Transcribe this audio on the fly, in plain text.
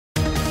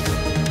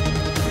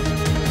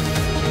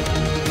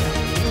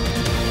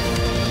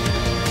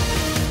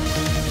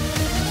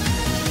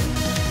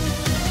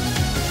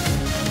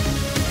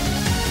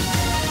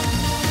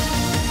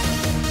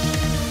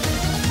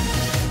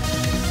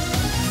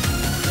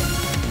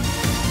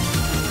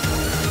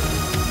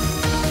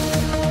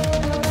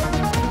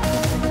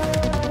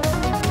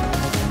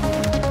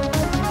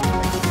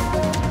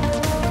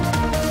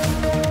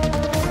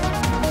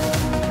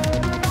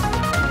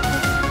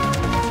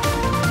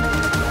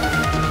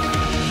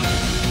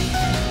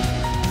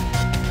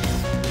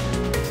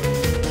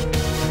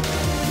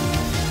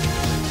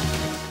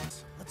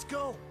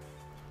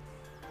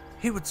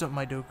What's up,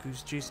 my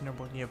Doku's? Jason here,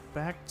 bringing you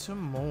back to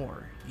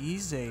more.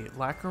 He's a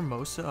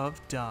Lacrimosa of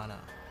Dana.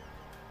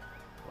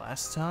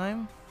 Last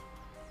time?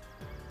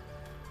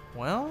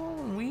 Well,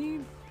 we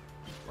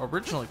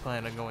originally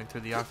planned on going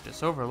through the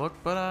Octus Overlook,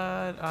 but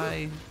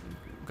I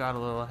got a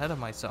little ahead of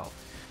myself.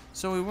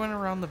 So we went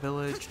around the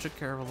village, took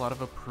care of a lot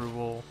of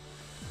approval,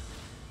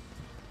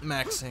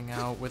 maxing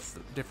out with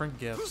different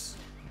gifts.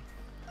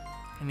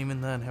 And even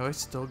then, have I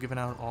still given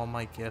out all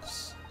my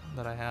gifts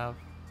that I have?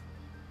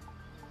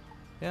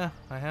 Yeah,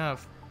 I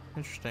have.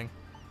 Interesting.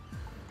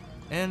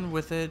 And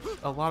with it,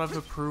 a lot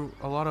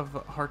of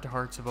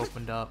heart-to-hearts have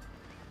opened up.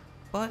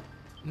 But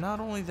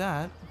not only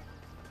that,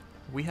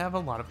 we have a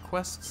lot of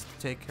quests to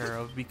take care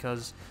of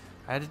because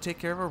I had to take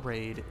care of a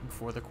raid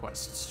before the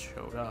quests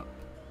showed up.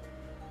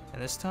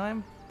 And this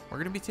time, we're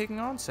going to be taking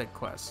on said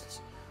quests.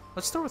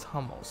 Let's start with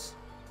Hummel's.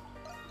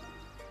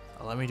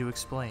 Allow me to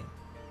explain.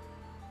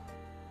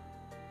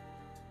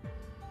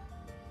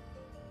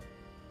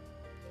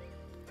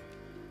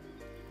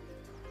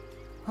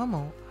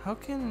 Hummel, how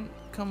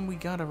come we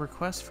got a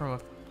request from a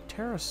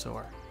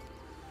pterosaur?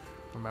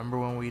 Remember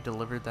when we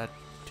delivered that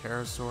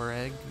pterosaur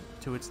egg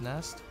to its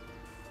nest?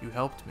 You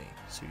helped me,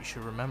 so you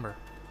should remember.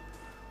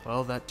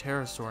 Well, that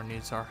pterosaur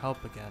needs our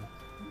help again.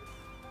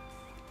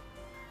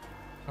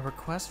 A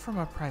request from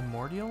a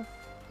primordial?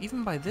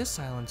 Even by this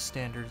island's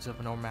standards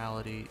of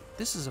normality,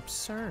 this is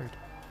absurd.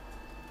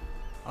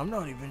 I'm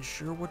not even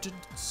sure what to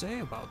say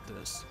about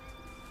this.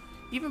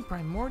 Even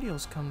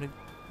primordials come to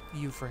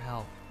you for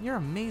help. You're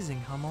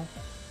amazing, Hummel.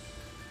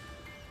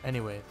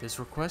 Anyway, this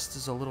request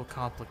is a little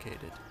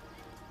complicated,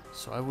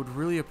 so I would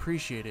really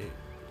appreciate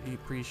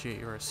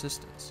your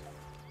assistance.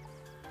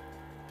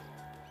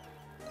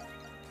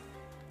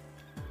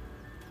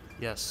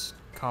 Yes,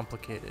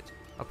 complicated.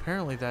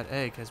 Apparently that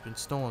egg has been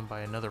stolen by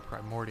another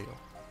primordial.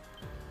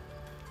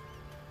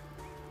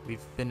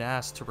 We've been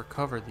asked to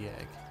recover the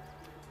egg.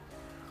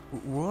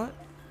 What?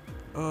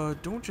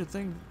 Don't you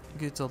think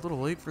it's a little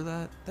late for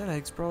that? That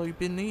egg's probably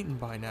been eaten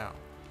by now.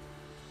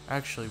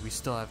 Actually, we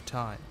still have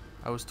time.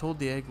 I was told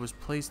the egg was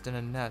placed in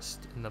a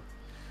nest in the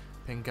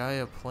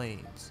Pangaea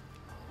Plains.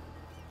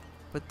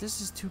 But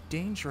this is too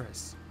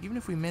dangerous. Even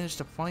if we manage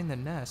to find the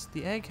nest,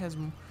 the egg has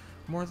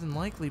more than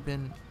likely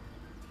been...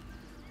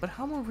 But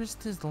Hummel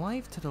risked his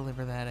life to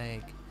deliver that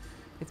egg.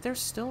 If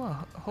there's still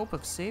a hope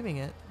of saving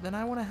it, then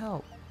I want to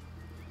help.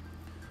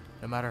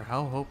 No matter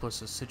how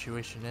hopeless a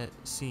situation it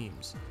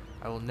seems,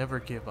 I will never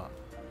give up.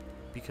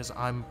 Because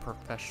I'm a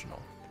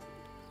professional.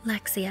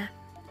 Lexia,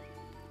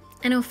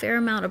 I know a fair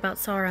amount about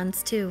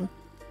Saurons too.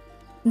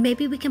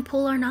 Maybe we can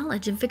pool our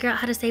knowledge and figure out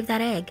how to save that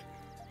egg.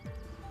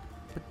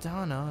 But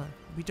Dana,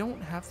 we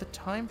don't have the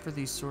time for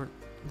these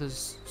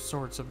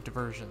sorts of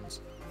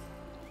diversions.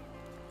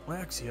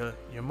 Laxia,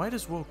 you might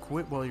as well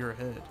quit while you're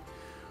ahead.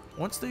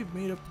 Once they've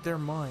made up their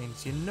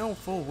minds, you know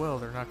full well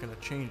they're not going to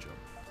change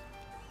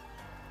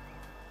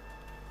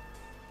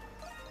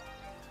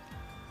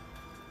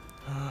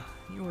them.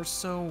 You are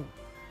so...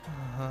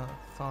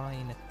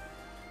 fine.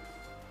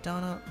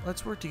 Dana,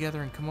 let's work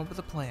together and come up with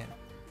a plan.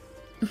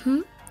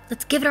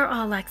 Let's give it our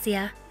all,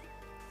 Lexia.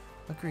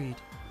 Agreed.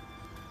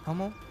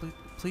 Hummel,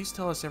 please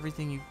tell us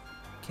everything you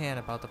can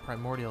about the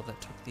primordial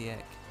that took the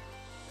egg.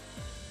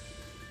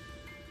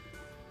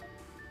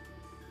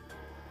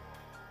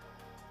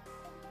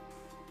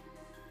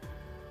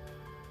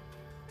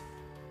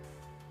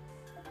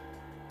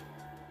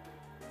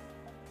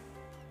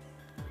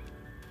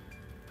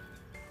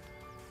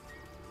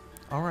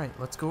 Alright,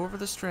 let's go over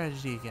the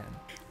strategy again.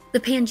 The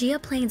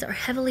Pangaea Plains are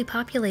heavily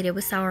populated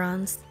with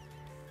Saurons.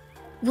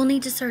 We'll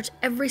need to search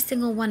every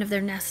single one of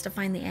their nests to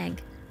find the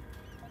egg.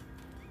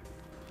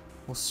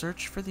 We'll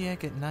search for the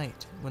egg at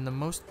night, when the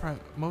most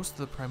of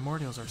the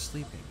primordials are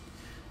sleeping.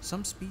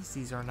 Some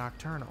species are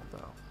nocturnal,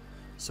 though,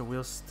 so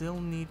we'll still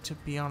need to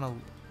be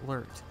on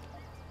alert.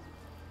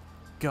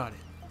 Got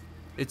it.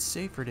 It's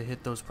safer to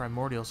hit those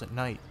primordials at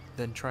night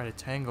than try to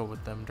tangle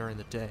with them during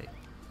the day.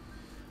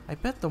 I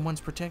bet the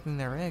ones protecting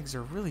their eggs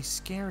are really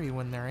scary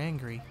when they're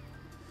angry.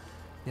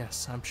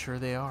 Yes, I'm sure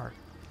they are.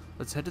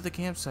 Let's head to the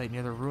campsite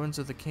near the ruins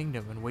of the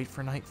kingdom and wait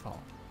for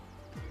nightfall.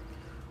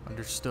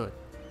 Understood.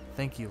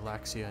 Thank you,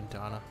 Laxia and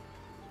Dana.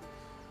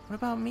 What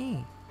about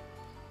me?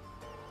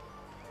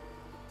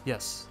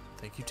 Yes,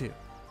 thank you too.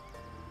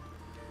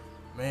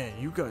 Man,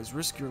 you guys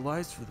risk your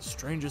lives for the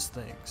strangest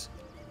things.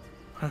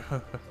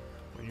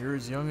 When you're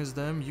as young as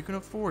them, you can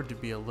afford to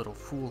be a little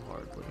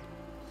foolhardy.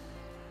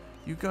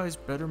 You guys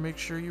better make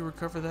sure you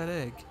recover that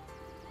egg.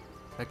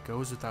 That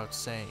goes without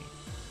saying.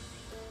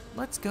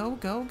 Let's go,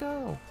 go,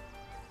 go!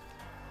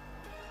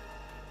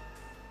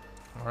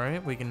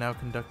 Alright, we can now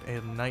conduct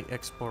a night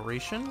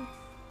exploration.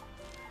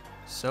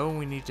 So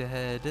we need to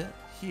head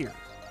here.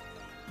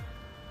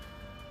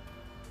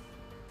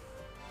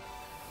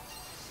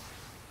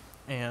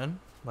 And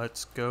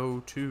let's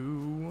go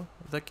to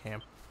the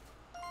camp.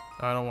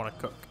 I don't want to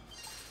cook.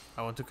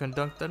 I want to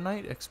conduct the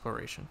night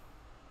exploration.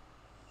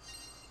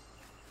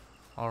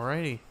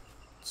 Alrighty,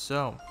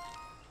 so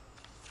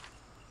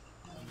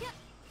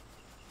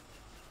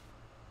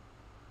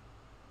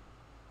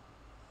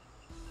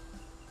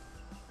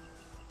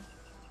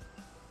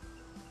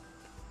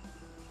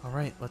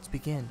Alright, let's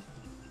begin.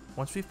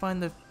 Once we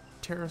find the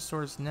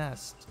pterosaur's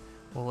nest,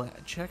 we'll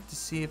check to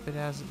see if it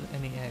has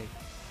any egg.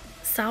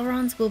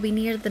 Saurons will be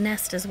near the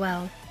nest as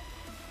well.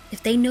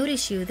 If they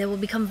notice you, they will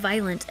become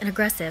violent and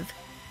aggressive.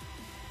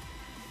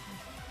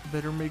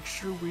 Better make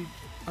sure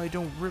I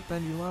don't rip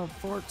any loud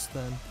farts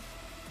then.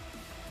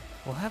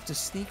 We'll have to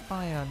sneak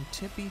by on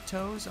tippy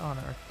toes on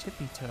our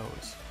tippy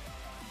toes.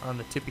 On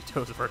the tippy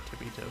toes of our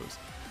tippy toes.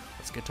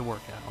 Let's get to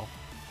work, Al.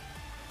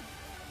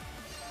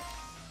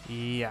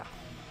 Yeah.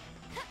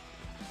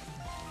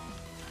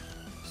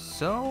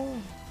 So...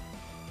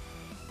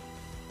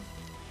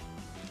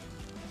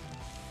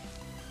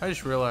 I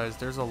just realized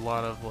there's a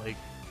lot of, like...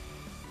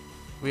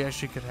 We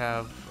actually could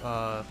have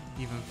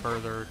even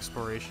further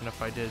exploration if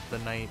I did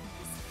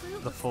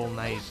the full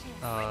night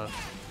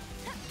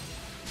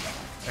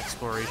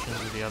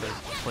explorations of the other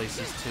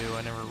places too.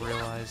 I never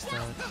realized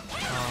that.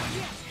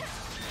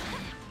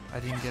 I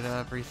didn't get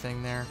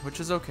everything there, which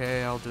is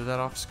okay. I'll do that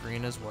off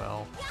screen as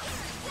well.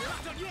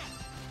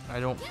 I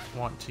don't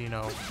want to,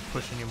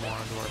 push any more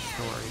into our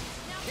story.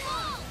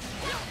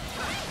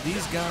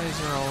 These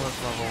guys are all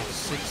at level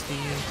 60.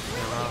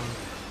 They're on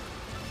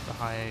the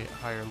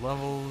higher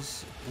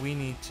levels. We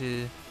need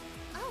to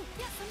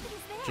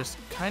just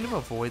kind of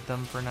avoid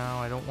them for now.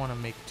 I don't want to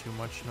make too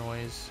much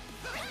noise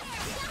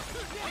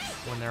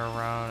when they're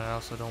around. I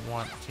also don't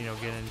want to,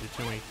 get into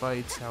too many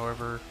fights.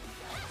 However,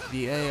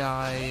 the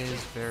AI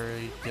is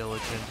very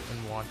diligent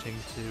in wanting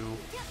to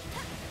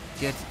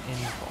get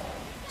involved.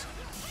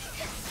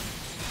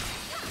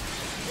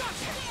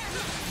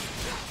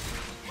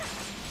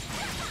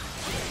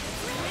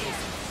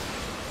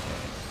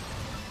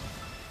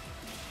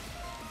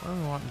 Where are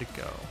we wanting to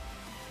go?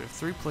 We have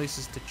 3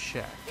 places to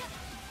check.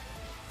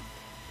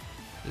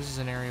 This is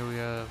an area we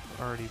have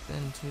already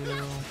been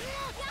to.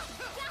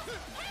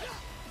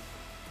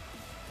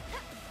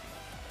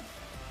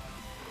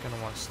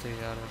 Gonna want to stay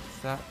out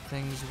of that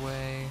thing's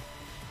way.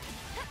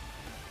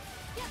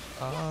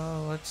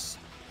 Let's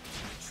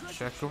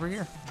check over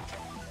here.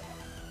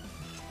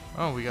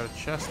 Oh, we got a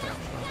chest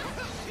actually.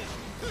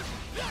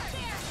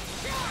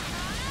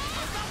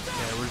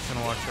 Yeah, we're just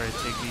gonna watch try to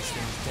take these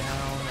things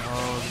down.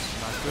 Oh, this is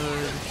not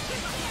good.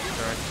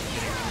 They're actually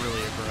getting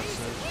really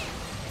aggressive.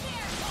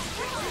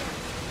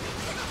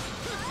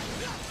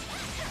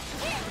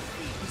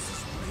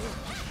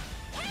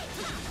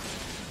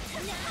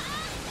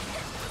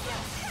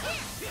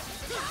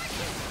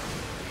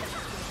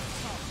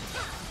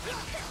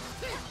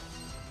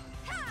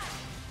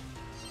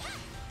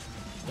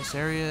 This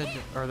area,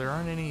 there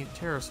aren't any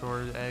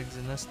pterosaur eggs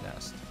in this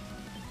nest.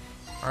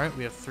 Alright,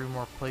 we have 3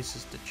 more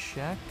places to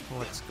check.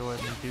 Let's go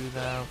ahead and do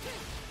that.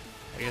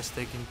 I guess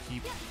they can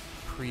keep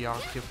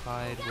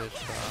preoccupied with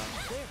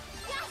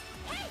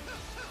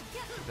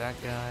that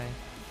guy.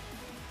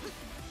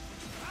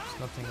 There's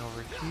nothing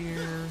over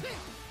here.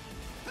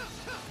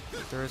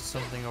 But there is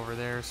something over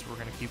there, so we're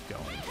gonna keep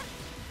going.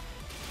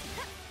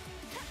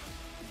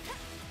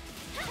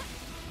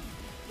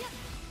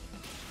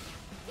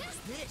 What's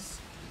this?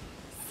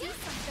 See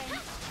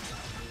something?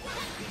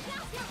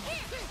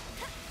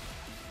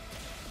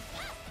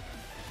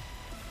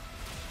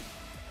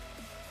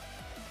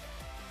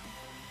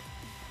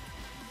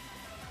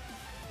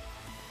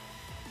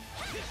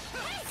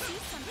 See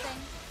something?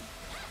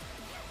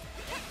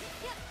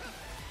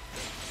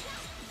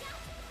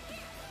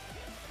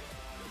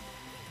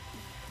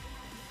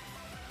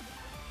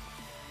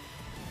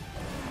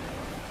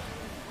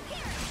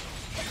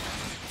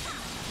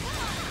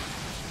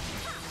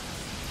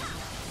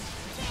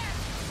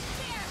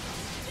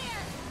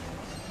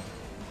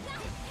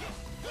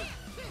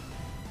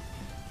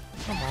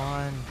 Come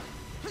on.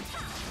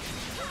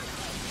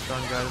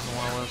 Darn guy doesn't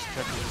want to let us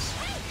check his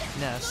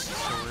nest,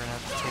 so we're gonna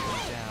have to take him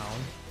down.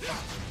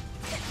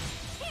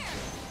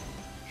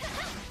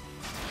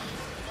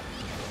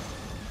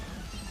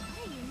 What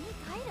a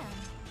unique item.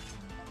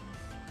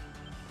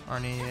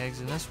 Aren't any eggs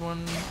in this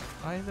one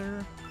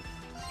either,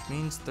 which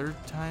means 3rd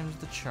time's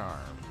the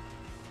charm.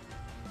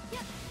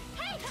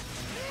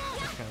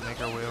 Just gonna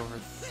make our way over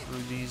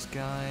through these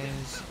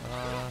guys,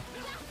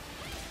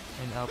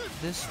 and up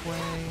this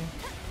way.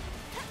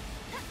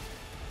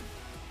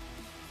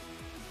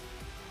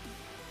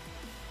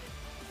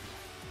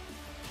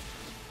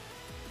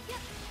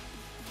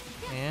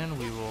 And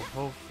we will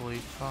hopefully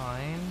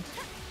find...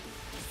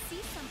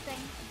 See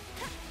something?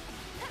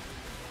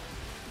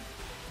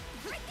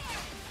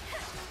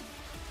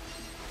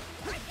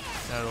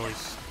 not at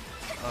least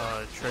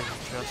treasure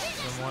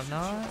chests and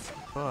whatnot,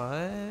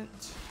 but...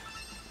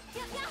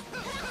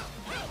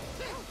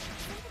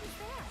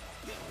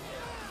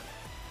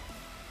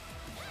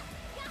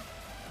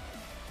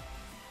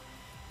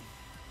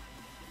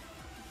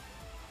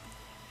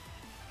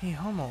 Hey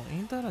Hummel,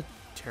 ain't that a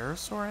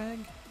pterosaur egg?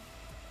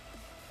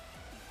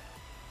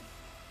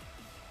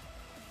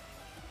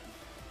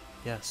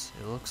 Yes,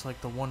 it looks like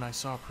the one I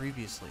saw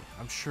previously.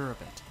 I'm sure of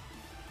it.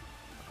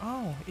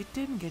 Oh, it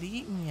didn't get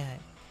eaten yet.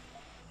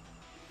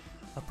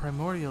 A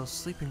primordial is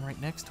sleeping right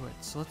next to it,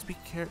 so let's be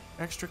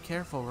extra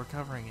careful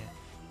recovering it.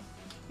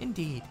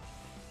 Indeed.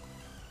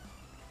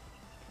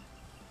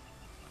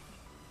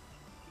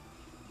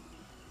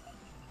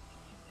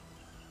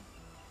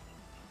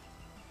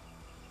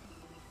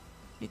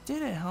 You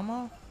did it,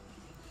 Hummo.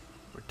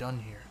 We're done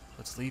here.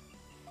 Let's leave.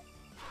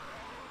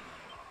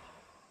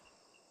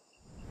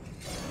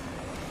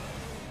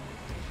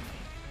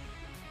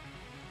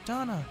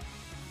 Donna!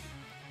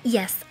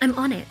 Yes, I'm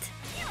on it.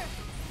 Here!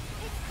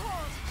 It's cold!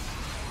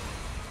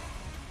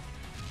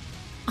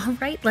 All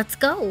right, let's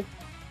go.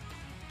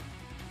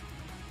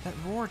 That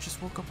roar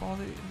just woke up all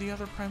the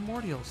other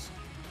primordials.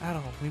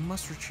 Adol, we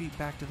must retreat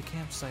back to the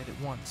campsite at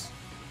once.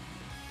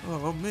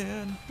 Oh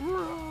man,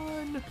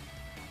 run!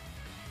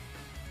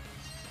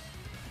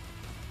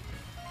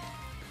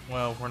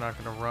 Well, we're not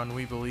gonna run,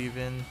 we believe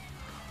in...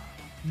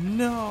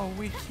 No,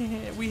 we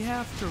can't, we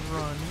have to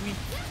run, we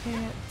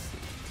can't...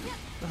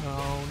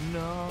 Oh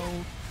no...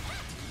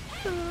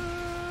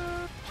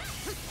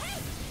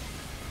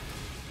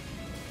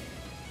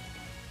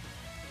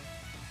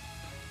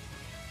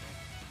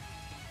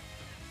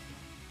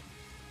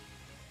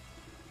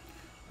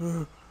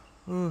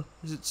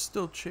 Is it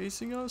still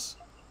chasing us?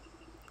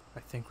 I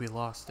think we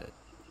lost it.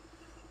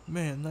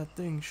 Man, that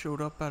thing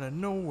showed up out of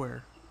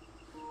nowhere.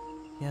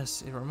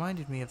 Yes, it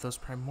reminded me of those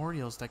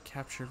primordials that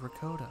captured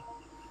Rakota,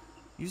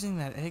 using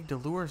that egg to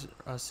lure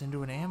us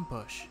into an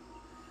ambush.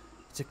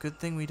 It's a good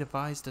thing we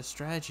devised a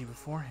strategy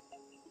beforehand.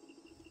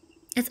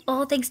 It's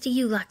all thanks to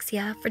you,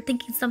 Laxia, for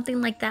thinking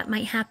something like that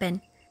might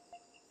happen.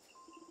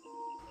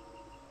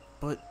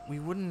 But we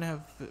wouldn't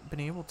have been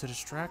able to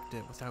distract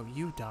it without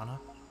you, Donna.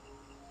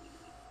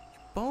 You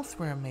both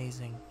were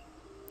amazing.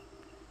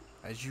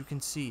 As you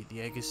can see, the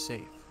egg is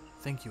safe.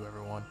 Thank you,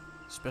 everyone.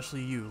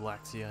 Especially you,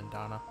 Laxia and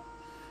Donna.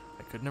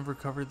 I couldn't have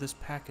recovered this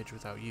package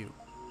without you.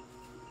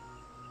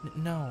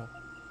 No,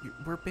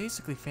 we're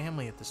basically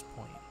family at this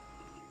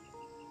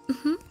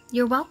point.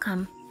 You're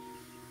welcome.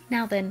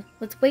 Now then,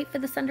 let's wait for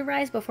the sun to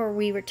rise before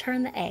we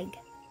return the egg.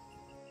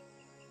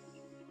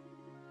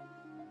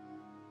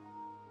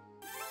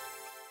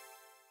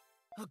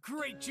 A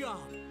great job!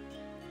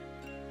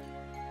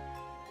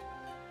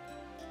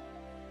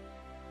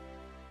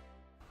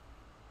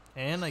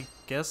 And I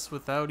guess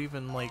without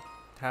even, like,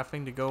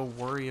 having to go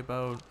worry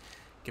about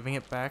giving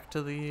it back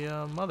to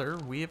the mother,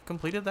 we have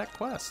completed that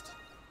quest.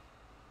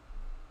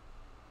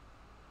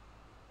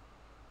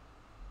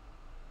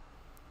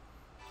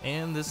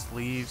 And this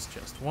leaves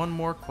just one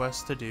more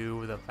quest to do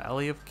with the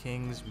Valley of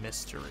Kings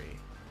mystery.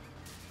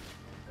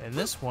 And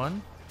this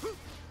one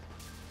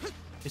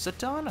is a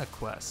Donna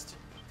quest.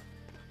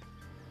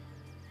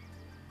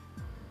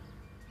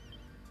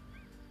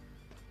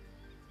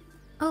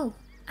 Oh,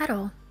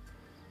 Adol.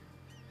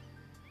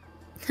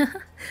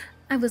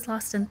 I was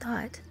lost in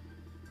thought.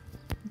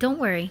 Don't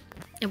worry,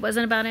 it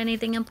wasn't about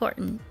anything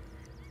important.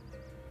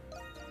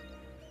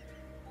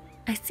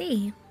 I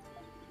see.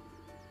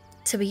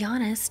 To be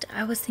honest,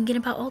 I was thinking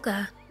about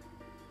Olga.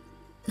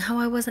 How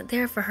I wasn't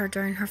there for her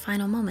during her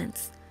final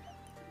moments.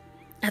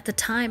 At the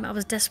time, I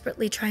was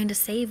desperately trying to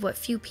save what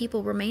few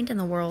people remained in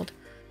the world.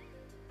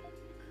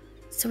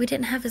 So we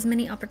didn't have as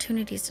many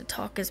opportunities to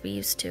talk as we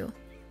used to.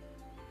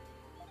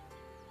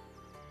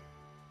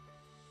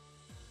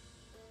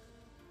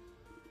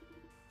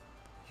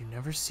 You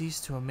never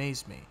cease to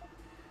amaze me.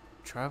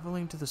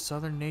 Traveling to the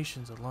southern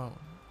nations alone,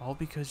 all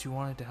because you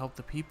wanted to help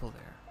the people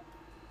there.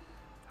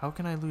 How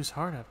can I lose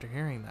heart after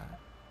hearing that?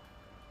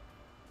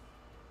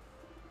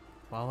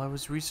 While I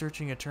was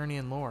researching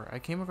Eternian lore, I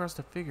came across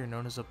a figure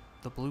known as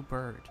the Blue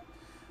Bird.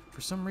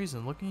 For some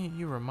reason, looking at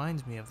you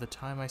reminds me of the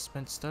time I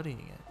spent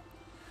studying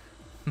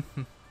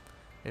it.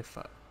 If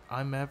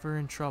I'm ever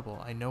in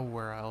trouble, I know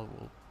where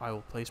I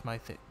will place my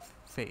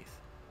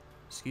faith.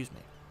 Excuse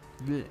me.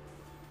 Blech.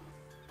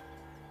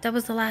 That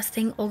was the last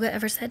thing Olga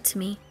ever said to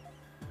me.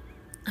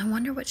 I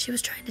wonder what she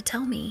was trying to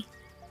tell me.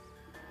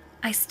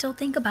 I still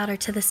think about her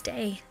to this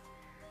day.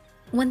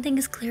 One thing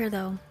is clear,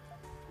 though.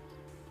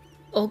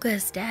 Olga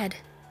is dead,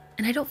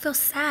 and I don't feel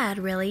sad,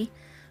 really.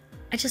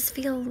 I just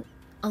feel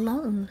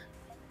alone.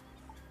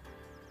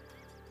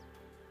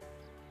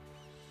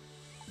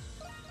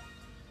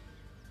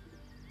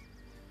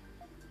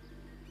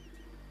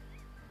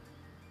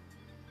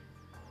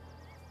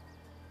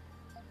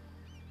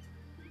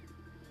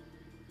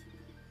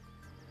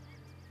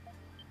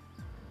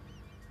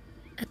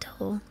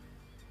 Adol.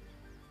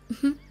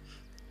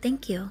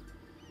 Thank you.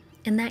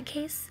 In that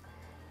case,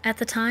 at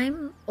the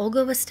time,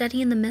 Olga was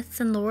studying the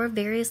myths and lore of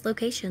various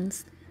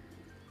locations.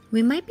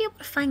 We might be able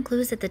to find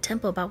clues at the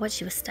temple about what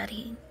she was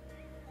studying.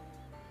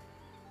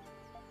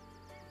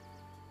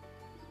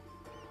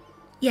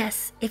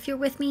 Yes, if you're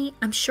with me,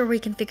 I'm sure we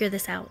can figure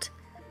this out.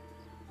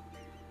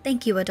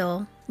 Thank you,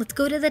 Adol. Let's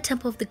go to the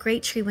Temple of the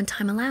Great Tree when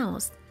time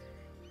allows.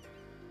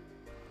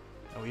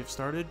 And we have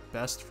started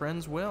Best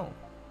Friends Will.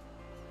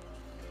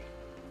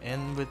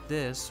 And with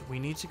this, we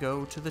need to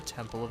go to the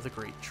Temple of the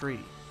Great Tree.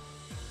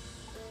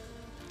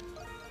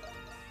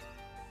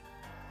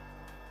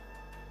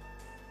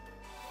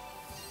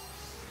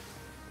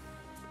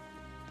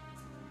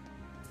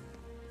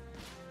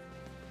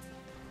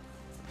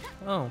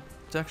 Oh,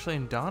 it's actually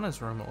in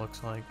Donna's room, it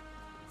looks like.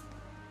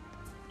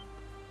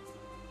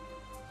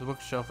 The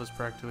bookshelf is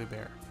practically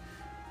bare.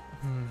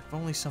 If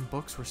only some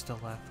books were still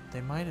left,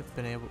 they might have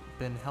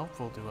been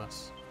helpful to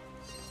us.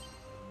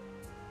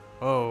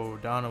 Oh,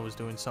 Donna was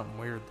doing something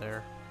weird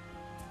there.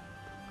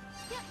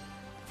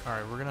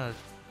 Alright, we're gonna...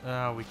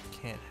 we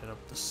can't hit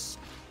up the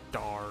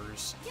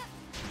stars.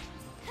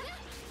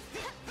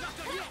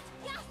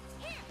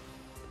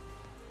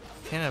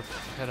 Can't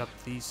head up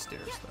these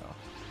stairs, though.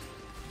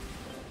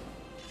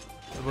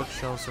 The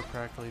bookshelves are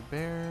practically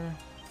bare.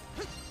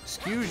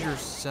 Excuse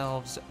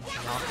yourselves,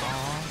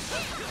 jackass.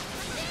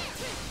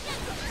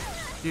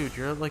 Dude,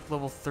 you're at like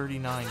level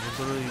 39.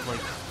 You're literally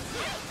like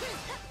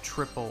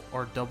triple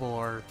or double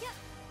our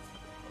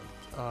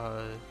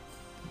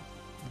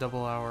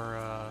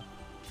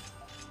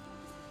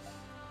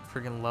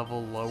friggin'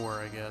 level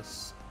lower, I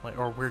guess. Like,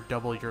 or we're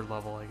double your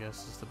level, I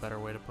guess is the better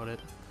way to put it.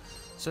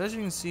 So as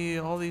you can see,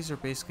 all these are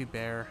basically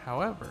bare.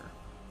 However,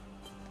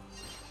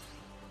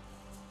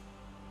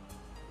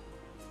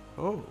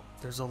 oh,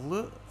 there's a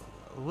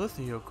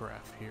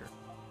lithograph here.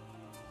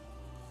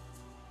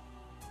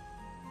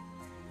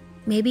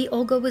 Maybe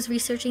Olga was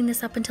researching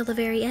this up until the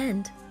very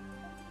end.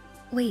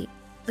 Wait,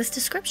 this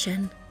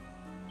description.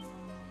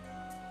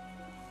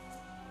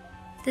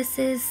 This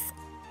is...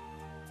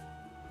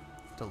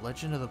 The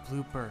Legend of the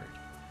Blue Bird,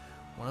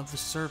 one of the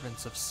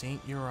servants of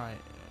Saint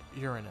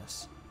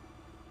Uranus.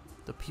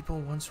 The people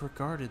once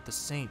regarded the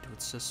saint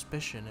with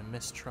suspicion and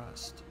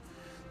mistrust.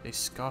 They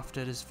scoffed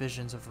at his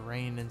visions of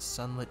rain and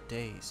sunlit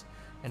days,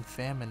 and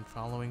famine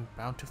following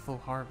bountiful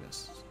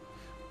harvests.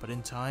 But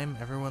in time,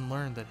 everyone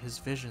learned that his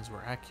visions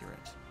were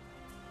accurate.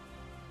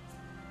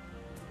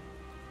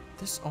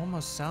 This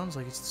almost sounds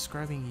like it's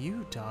describing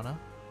you, Donna.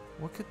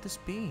 What could this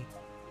be?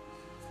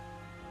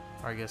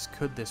 Or I guess,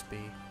 could this be?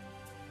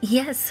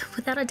 Yes,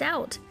 without a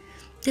doubt.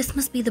 This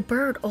must be the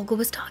bird Olga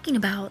was talking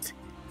about.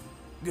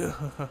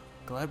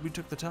 Glad we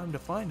took the time to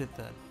find it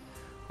then.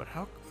 But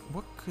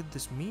what could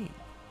this mean?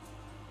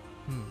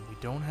 We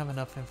don't have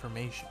enough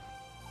information.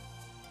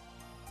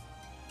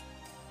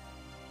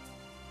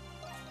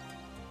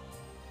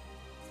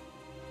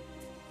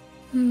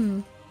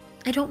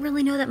 I don't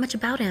really know that much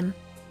about him.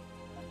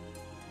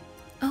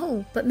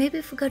 Oh, but maybe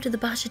if we go to the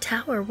Basha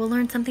Tower, we'll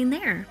learn something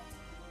there.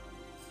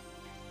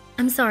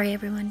 I'm sorry,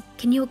 everyone.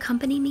 Can you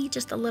accompany me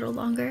just a little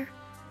longer?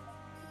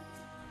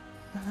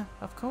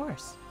 Of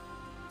course.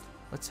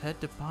 Let's head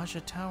to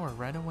Basha Tower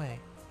right away.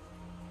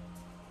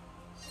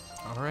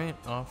 Alright,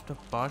 off to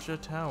Basha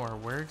Tower.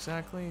 Where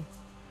exactly?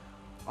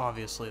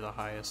 Obviously the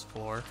highest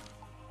floor.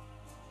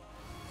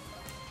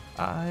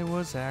 I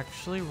was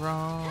actually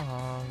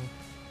wrong.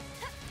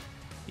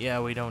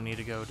 Yeah, we don't need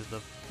to go to the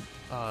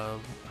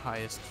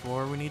highest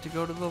floor. We need to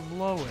go to the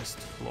lowest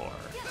floor.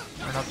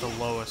 Or not the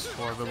lowest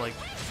floor, but like,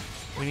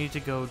 we need to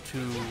go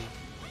to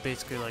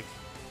basically like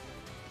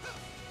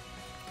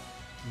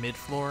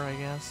mid-floor, I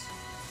guess.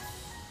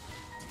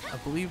 I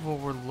believe what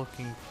we're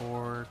looking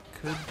for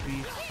could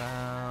be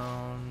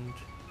found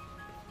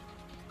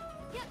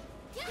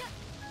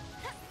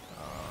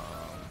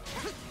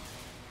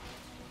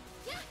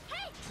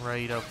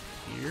right up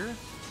here.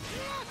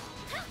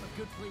 A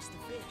good place to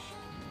fish.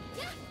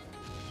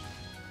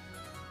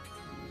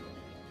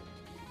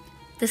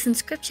 This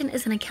inscription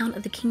is an account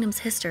of the kingdom's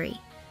history.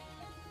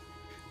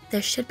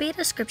 There should be a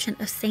description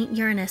of Saint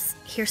Uranus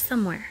here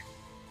somewhere.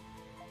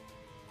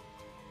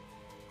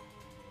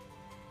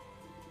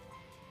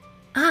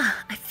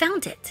 Ah, I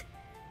found it!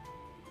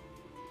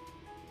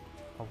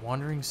 A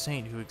wandering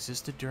saint who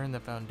existed during the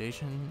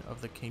foundation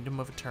of the kingdom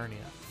of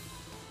Eternia.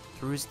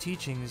 Through his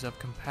teachings of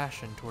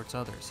compassion towards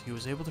others, he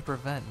was able to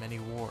prevent many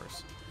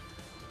wars.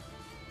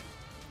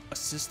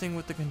 Assisting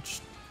with the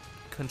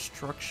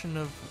construction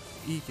of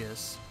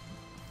Aegis,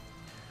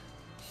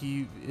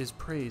 he is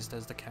praised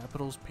as the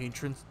capital's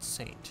patron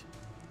saint.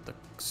 The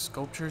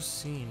sculptures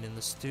seen in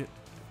the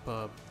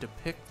stupa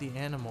depict the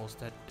animals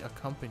that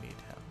accompanied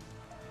him.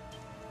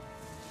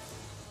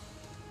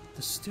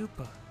 The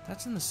stupa,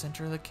 that's in the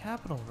center of the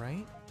capital,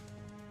 right?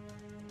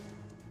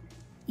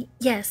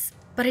 Yes,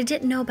 but I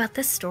didn't know about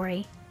this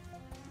story.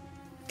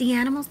 The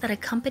animals that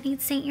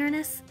accompanied Saint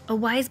Uranus? A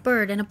wise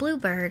bird and a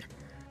bluebird.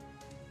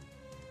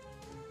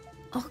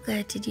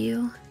 Olga, did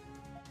you...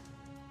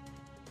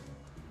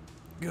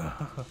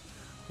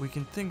 We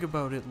can think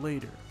about it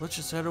later. Let's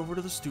just head over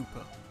to the stupa.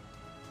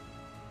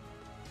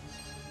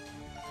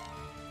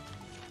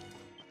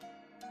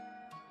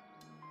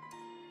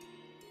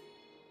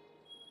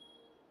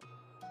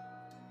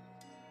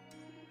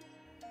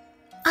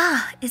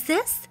 Ah, is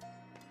this?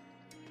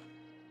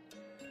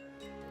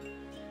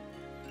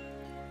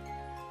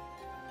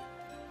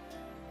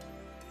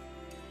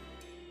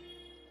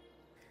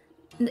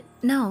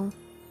 No,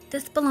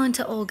 this belonged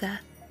to Olga.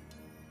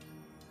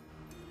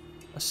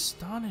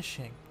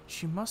 Astonishing.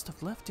 She must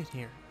have left it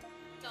here.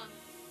 Son,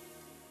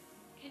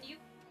 can you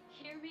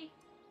hear me?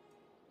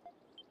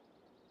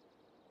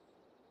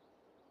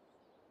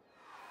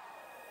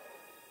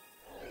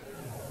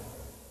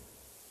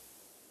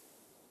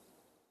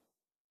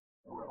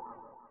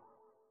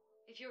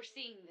 If you're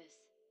seeing this,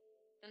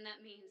 then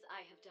that means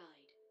I have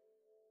died.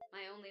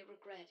 My only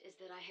regret is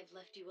that I have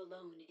left you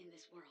alone in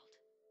this world.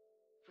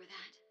 For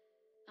that,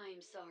 I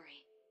am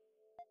sorry.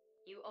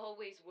 You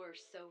always were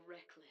so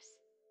reckless.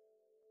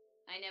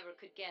 I never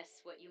could guess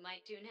what you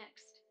might do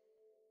next.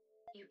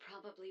 You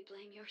probably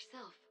blame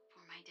yourself for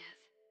my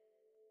death.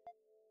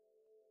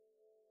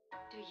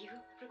 Do you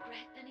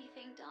regret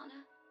anything,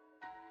 Donna?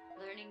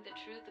 Learning the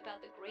truth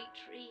about the Great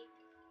Tree?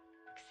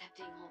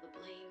 Accepting all the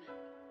blame?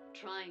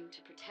 Trying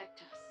to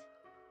protect us?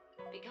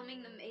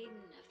 Becoming the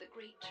maiden of the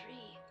Great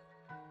Tree?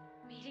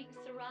 Meeting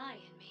Sarai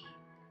and me?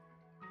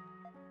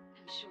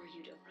 I'm sure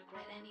you don't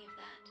regret any of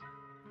that.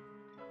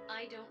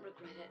 I don't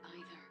regret it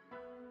either.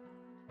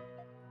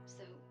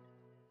 So,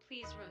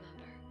 please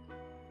remember,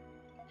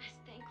 as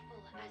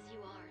thankful as you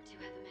are to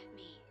have met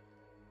me,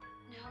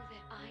 know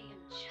that I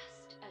am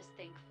just as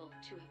thankful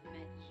to have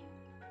met you.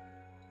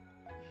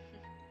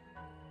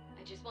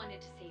 I just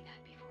wanted to say that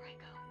before I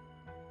go.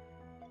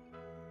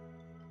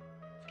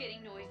 It's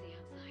getting noisy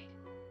outside.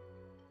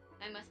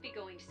 I must be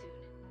going soon.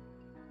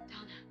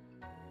 Donna,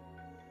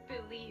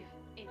 believe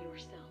in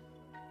yourself.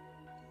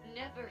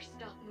 Never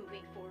stop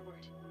moving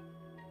forward.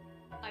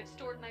 I've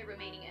stored my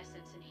remaining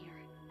essence in here.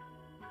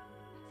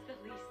 It's the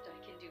least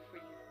I can do for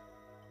you.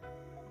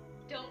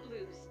 Don't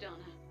lose,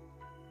 Donna.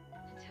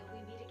 Until we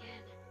meet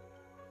again.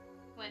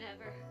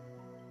 Whenever,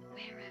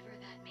 wherever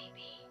that may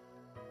be.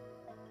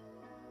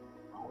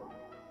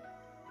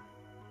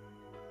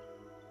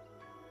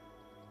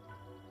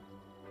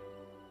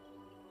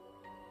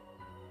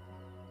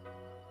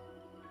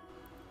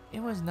 It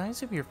was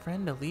nice of your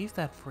friend to leave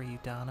that for you,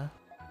 Donna.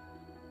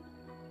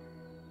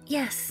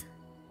 Yes,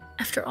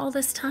 after all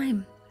this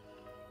time.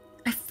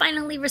 I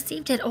finally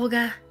received it,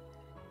 Olga.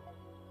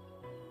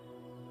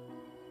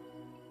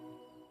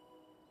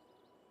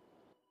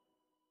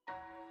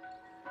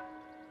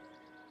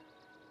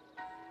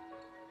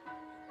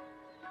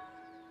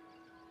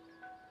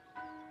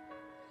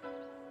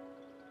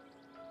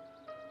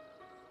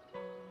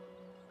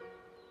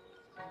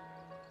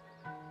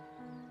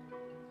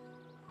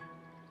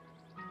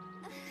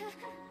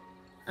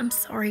 I'm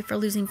sorry for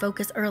losing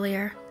focus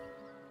earlier.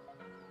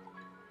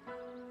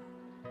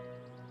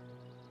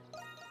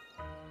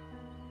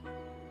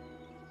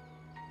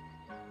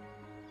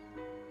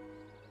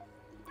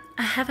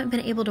 I haven't been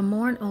able to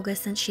mourn Olga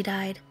since she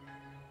died.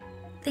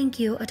 Thank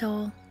you,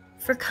 Adol,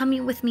 for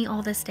coming with me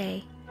all this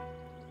day.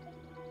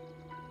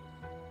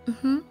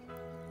 And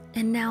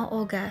now,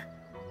 Olga,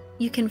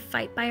 you can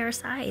fight by our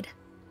side.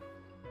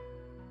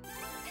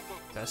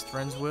 Best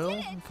friends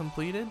will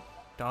completed.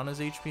 Donna's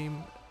HP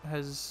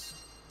has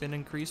been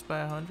increased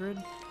by 100.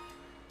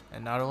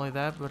 And not only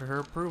that, but her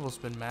approval's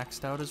been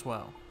maxed out as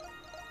well.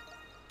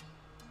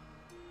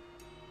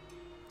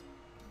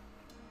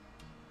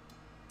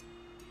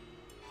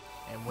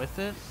 And with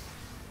it...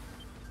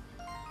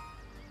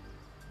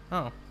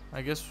 Oh,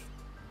 I guess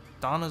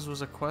Donna's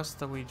was a quest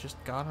that we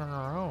just got on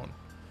our own.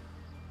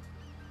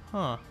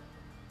 Huh.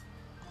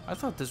 I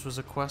thought this was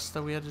a quest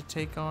that we had to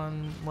take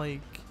on,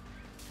 like...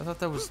 I thought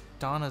that was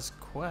Donna's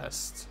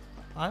quest.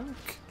 I'm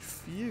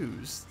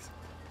confused.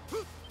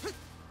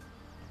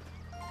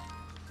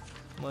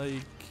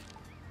 Like...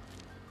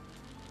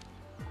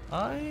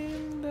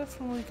 I'm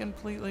definitely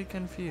completely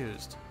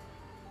confused.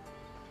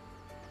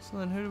 So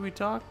then who do we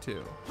talk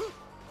to?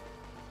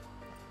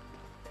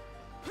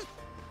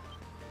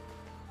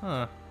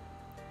 Huh.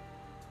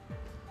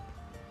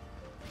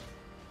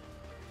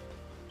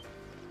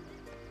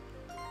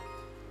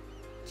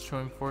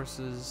 Join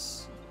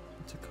forces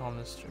to calm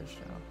this church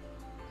down.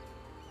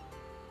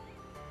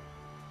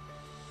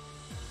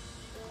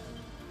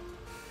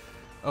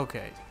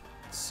 Okay,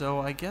 so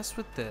I guess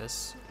with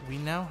this, we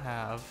now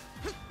have,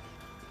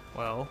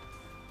 well,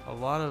 a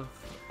lot of,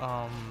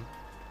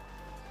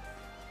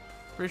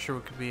 pretty sure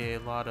it could be a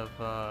lot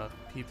of,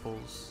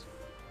 people's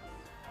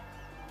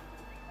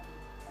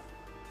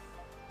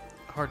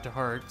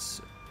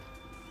heart-to-hearts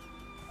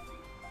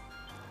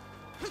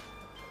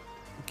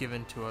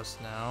given to us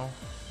now.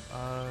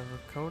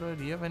 Rakota,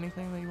 do you have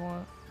anything that you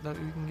want that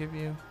we can give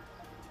you?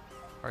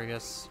 Or I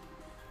guess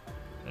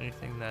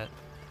anything that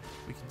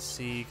we can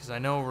see, because I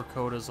know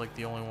Rakota's like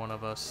the only one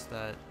of us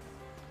that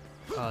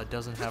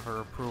doesn't have her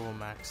approval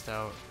maxed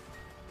out.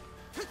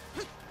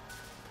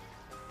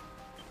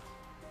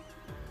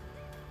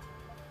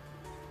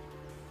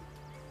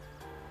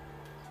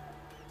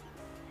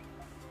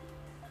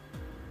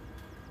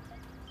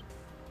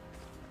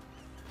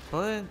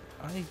 But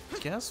I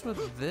guess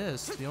with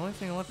this, the only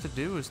thing left to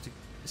do is to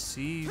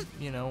see,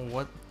 you know,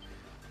 what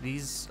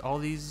all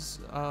these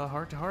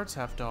heart-to-hearts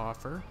have to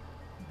offer,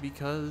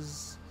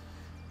 because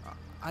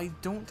I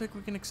don't think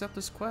we can accept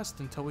this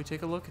quest until we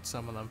take a look at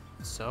some of them.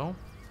 So,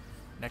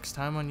 next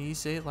time on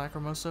VIII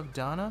Lacrimosa of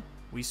Donna,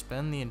 we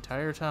spend the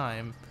entire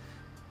time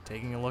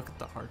taking a look at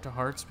the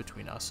heart-to-hearts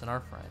between us and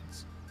our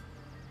friends.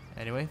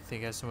 Anyway,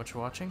 thank you guys so much for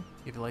watching.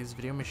 If you like this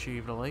video, make sure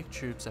you give it a like,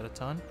 troops out a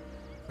ton.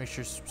 Make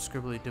sure to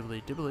subscribe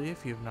dibbly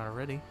if you have not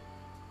already.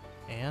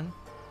 And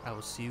I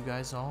will see you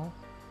guys all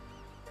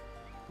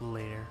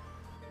later.